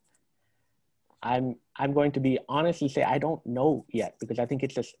 I'm going to be honest and say I don't know yet, because I think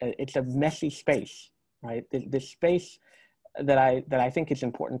it's a messy space, right? This space that I think is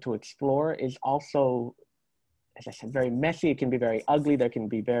important to explore is also, as I said, very messy. It can be very ugly. There can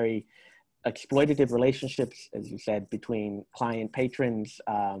be very exploitative relationships, as you said, between client patrons,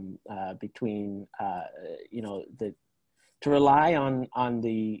 between to rely on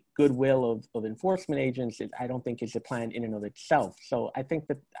the goodwill of enforcement agents, I don't think is a plan in and of itself. So I think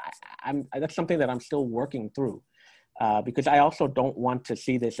that that's something that I'm still working through, because I also don't want to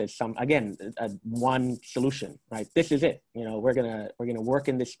see this as one solution, right? This is it. We're gonna work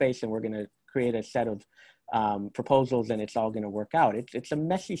in this space and we're gonna create a set of proposals and it's all gonna work out. It's a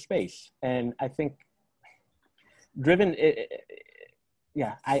messy space, and I think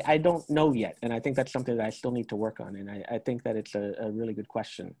I don't know yet. And I think that's something that I still need to work on. And I think that it's a really good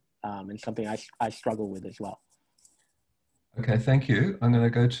question, and something I struggle with as well. Okay, thank you. I'm going to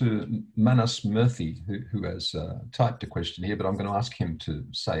go to Manas Murthy, who has typed a question here, but I'm going to ask him to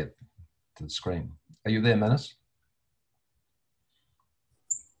say it to the screen. Are you there, Manas?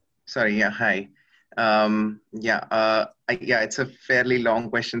 Sorry, yeah, hi. It's a fairly long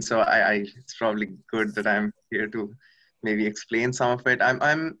question, so it's probably good that I'm here to maybe explain some of it.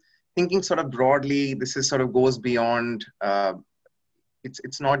 I'm thinking sort of broadly, this is sort of goes beyond,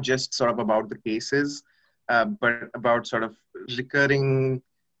 it's not just sort of about the cases, but about sort of recurring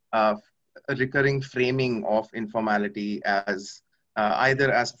framing of informality as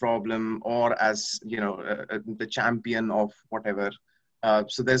either as problem or as, the champion of whatever.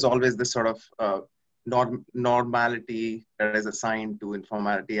 So there's always this sort of normality that is assigned to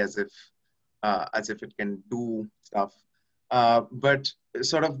informality as if it can do stuff. But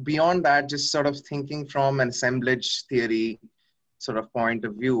sort of beyond that, just sort of thinking from an assemblage theory sort of point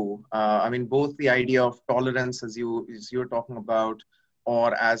of view, I mean, both the idea of tolerance as you're talking about,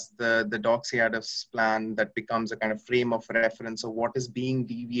 or as the Doxiadis plan that becomes a kind of frame of reference of what is being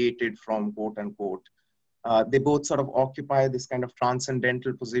deviated from, quote unquote, they both sort of occupy this kind of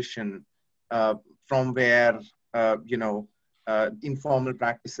transcendental position from where, informal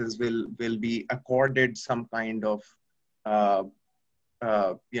practices will be accorded some kind of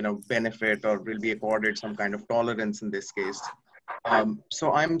benefit, or will be accorded some kind of tolerance in this case.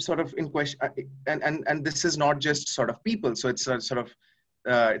 So I'm sort of in question, and this is not just sort of people. So it's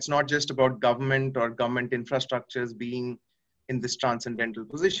it's not just about government or government infrastructures being in this transcendental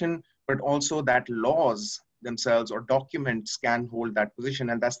position, but also that laws themselves or documents can hold that position.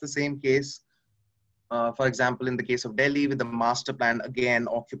 And that's the same case, for example, in the case of Delhi, with the master plan, again,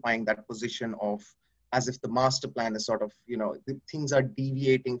 occupying that position of as if the master plan is sort of, things are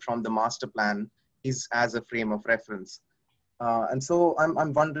deviating from the master plan is as a frame of reference. And so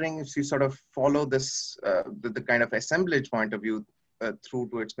I'm wondering if you sort of follow this, the kind of assemblage point of view through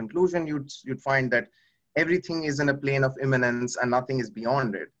to its conclusion, you'd find that everything is in a plane of immanence and nothing is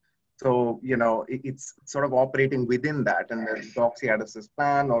beyond it. So, it's sort of operating within that, and the Doxiadis'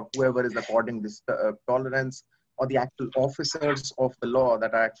 plan, or whoever is according this tolerance, or the actual officers of the law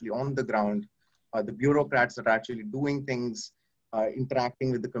that are actually on the ground, the bureaucrats that are actually doing things,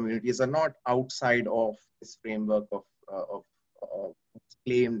 interacting with the communities, are not outside of this framework of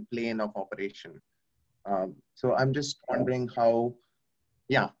plane of operation. So I'm just wondering how,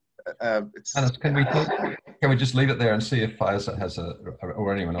 Hannes, can we just leave it there and see if Faiza has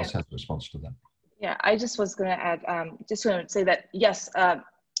or anyone else has a response to that? Yeah, I just was going to add, just going to say that, yes,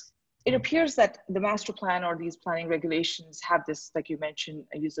 it appears that the master plan or these planning regulations have this, like you mentioned,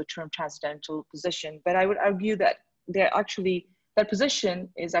 I use the term transcendental position, but I would argue that that position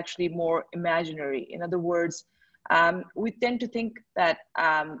is actually more imaginary. In other words, we tend to think that,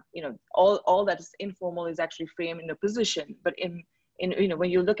 all that is informal is actually framed in a position, but when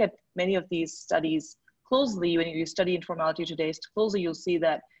you look at many of these studies closely, when you study informality today closely, you'll see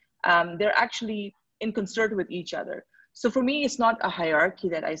that they're actually in concert with each other. So for me, it's not a hierarchy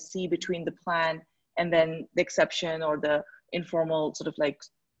that I see between the plan and then the exception or the informal sort of like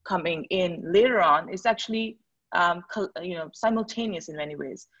coming in later on is actually simultaneous in many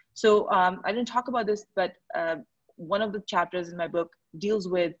ways. So I didn't talk about this, but one of the chapters in my book deals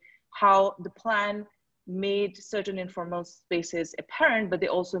with how the plan made certain informal spaces apparent, but it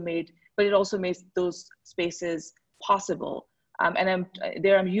also made those spaces possible. And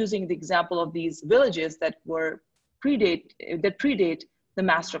I'm using the example of these villages that predate the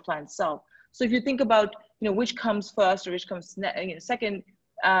master plan itself. So if you think about which comes first or which comes second,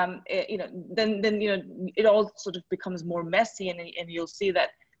 then it all sort of becomes more messy, and you'll see that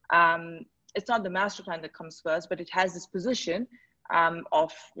it's not the master plan that comes first, but it has this position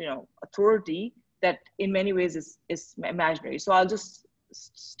of authority that in many ways is imaginary. So I'll just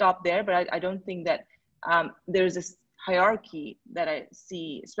stop there, but I don't think that there's this hierarchy that I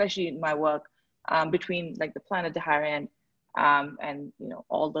see, especially in my work, between like the plan at the higher end and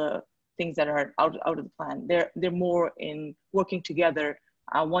all the things that are out of the plan. They're more in working together.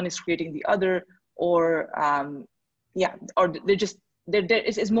 One is creating the other, or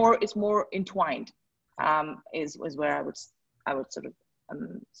it's more entwined. Is where I would sort of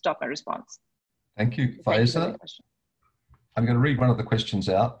stop my response. Thank you, Faiza. I'm going to read one of the questions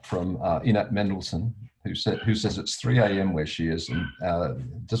out from Inat Mendelsohn, who says it's 3 a.m. where she is and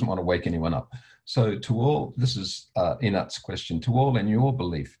doesn't want to wake anyone up. So to all, this is Inat's question, to all in your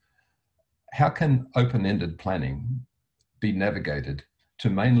belief, how can open-ended planning be navigated to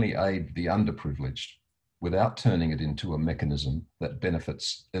mainly aid the underprivileged without turning it into a mechanism that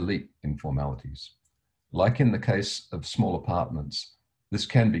benefits elite informalities? Like in the case of small apartments, this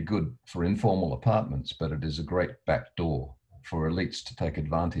can be good for informal apartments, but it is a great backdoor for elites to take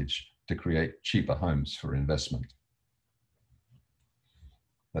advantage to create cheaper homes for investment.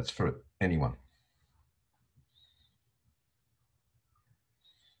 That's for anyone.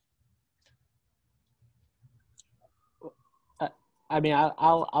 I mean,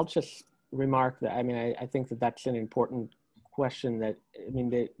 I'll just remark that, I mean, I think that that's an important question that, I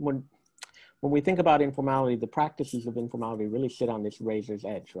mean, when we think about informality, the practices of informality really sit on this razor's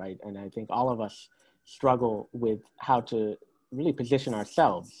edge, right? And I think all of us struggle with how to really position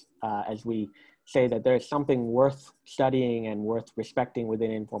ourselves as we say that there's something worth studying and worth respecting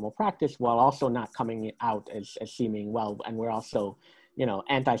within informal practice, while also not coming out as seeming, well, and we're also,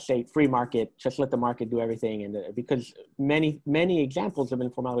 anti-state, free market, just let the market do everything. And because many examples of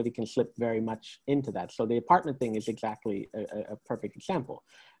informality can slip very much into that. So the apartment thing is exactly a perfect example,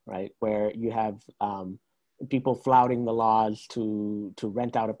 right? Where you have people flouting the laws to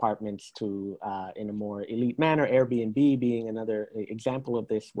rent out apartments to in a more elite manner. Airbnb being another example of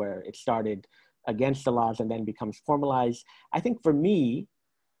this, where it started against the laws and then becomes formalized. I think for me,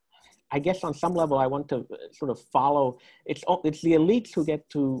 I guess on some level, I want to sort of follow, it's the elites who get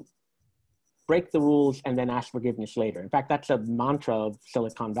to break the rules and then ask forgiveness later. In fact, that's a mantra of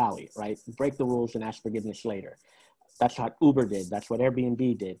Silicon Valley, right? Break the rules and ask forgiveness later. That's what Uber did. That's what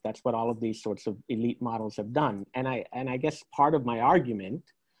Airbnb did. That's what all of these sorts of elite models have done. And I guess part of my argument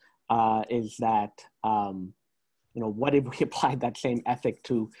is that, what if we applied that same ethic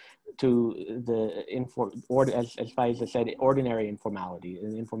to the as Faiza said, ordinary informality,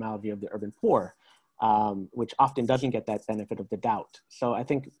 the informality of the urban poor, which often doesn't get that benefit of the doubt. So I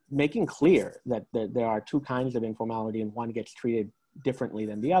think making clear that there are two kinds of informality and one gets treated differently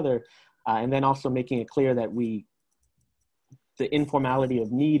than the other, and then also making it clear that the informality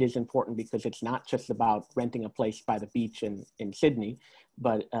of need is important, because it's not just about renting a place by the beach in Sydney,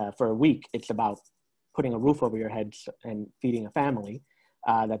 but for a week, it's about putting a roof over your head and feeding a family.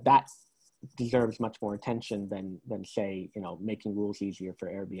 That deserves much more attention than say, making rules easier for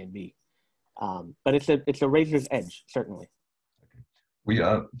Airbnb. But it's a razor's edge, certainly. Okay. We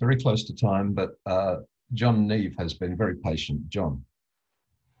are very close to time, but John Neve has been very patient. John.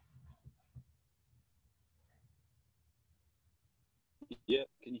 Yeah,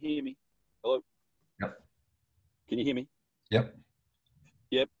 can you hear me? Hello? Yep. Can you hear me? Yep.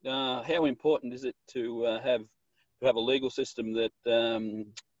 Yep. How important is it to have a legal system that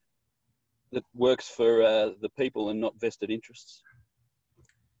that works for the people and not vested interests?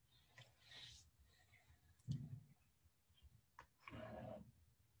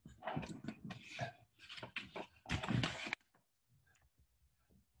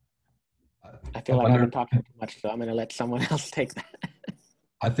 I feel like I've been talking too much, so I'm going to let someone else take that.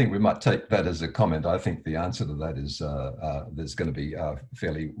 I think we might take that as a comment. I think the answer to that is there's going to be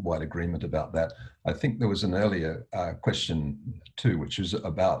fairly wide agreement about that. I think there was an earlier question too, which is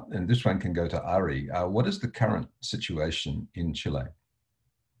about, and this one can go to Ari, what is the current situation in Chile?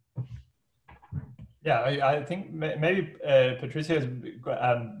 Yeah, I think maybe Patricio is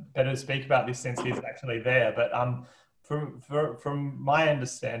better to speak about this since he's actually there. But from my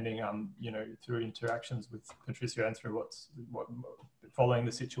understanding, you know, through interactions with Patricio and through following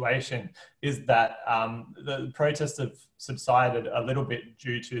the situation, is that the protests have subsided a little bit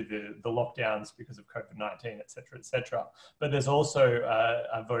due to the lockdowns because of COVID-19, et cetera, et cetera. But there's also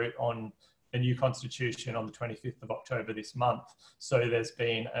a vote on a new constitution on the 25th of October this month. So there's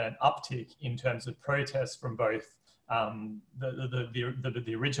been an uptick in terms of protests from both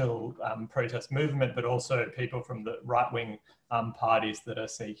the original protest movement, but also people from the right-wing parties that are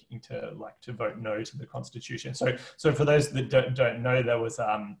seeking to vote no to the constitution. So for those that don't know, there was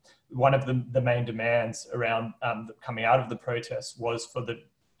one of the main demands around coming out of the protests was for the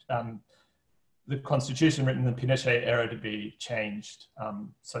constitution written in the Pinochet era to be changed.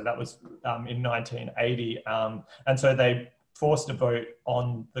 So that was in 1980. And so they forced a vote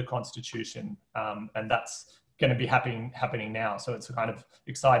on the constitution, and that's going to be happening now. So it's a kind of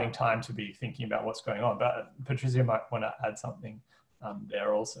exciting time to be thinking about what's going on. But Patricio might want to add something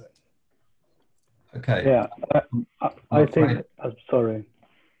there also. Okay. Yeah, I think, sorry.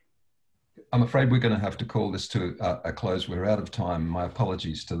 I'm afraid we're going to have to call this to a close. We're out of time. My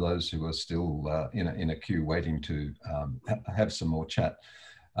apologies to those who are still in a queue waiting to have some more chat.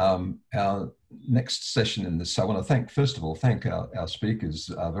 Our next session in this, I want to first of all, thank our speakers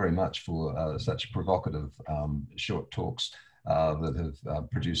very much for such provocative short talks that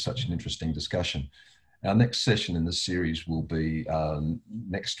have produced such an interesting discussion. Our next session in this series will be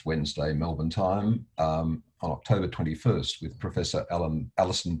next Wednesday, Melbourne time, on October 21st with Professor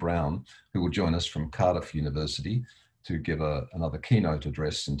Alison Brown, who will join us from Cardiff University to give another keynote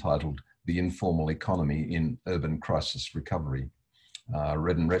address entitled The Informal Economy in Urban Crisis Recovery.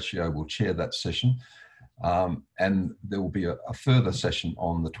 Red and Retio will chair that session. And there will be a further session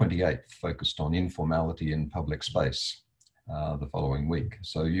on the 28th focused on informality in public space the following week.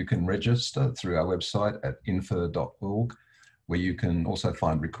 So you can register through our website at infer.org, where you can also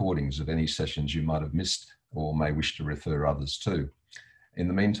find recordings of any sessions you might have missed or may wish to refer others to. In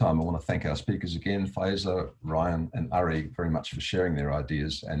the meantime, I want to thank our speakers again, Faiza, Ryan, and Ari, very much for sharing their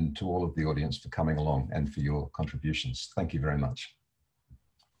ideas, and to all of the audience for coming along and for your contributions. Thank you very much.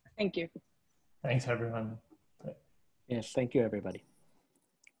 Thank you. Thanks, everyone. Yes, thank you, everybody.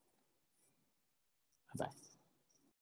 Bye-bye.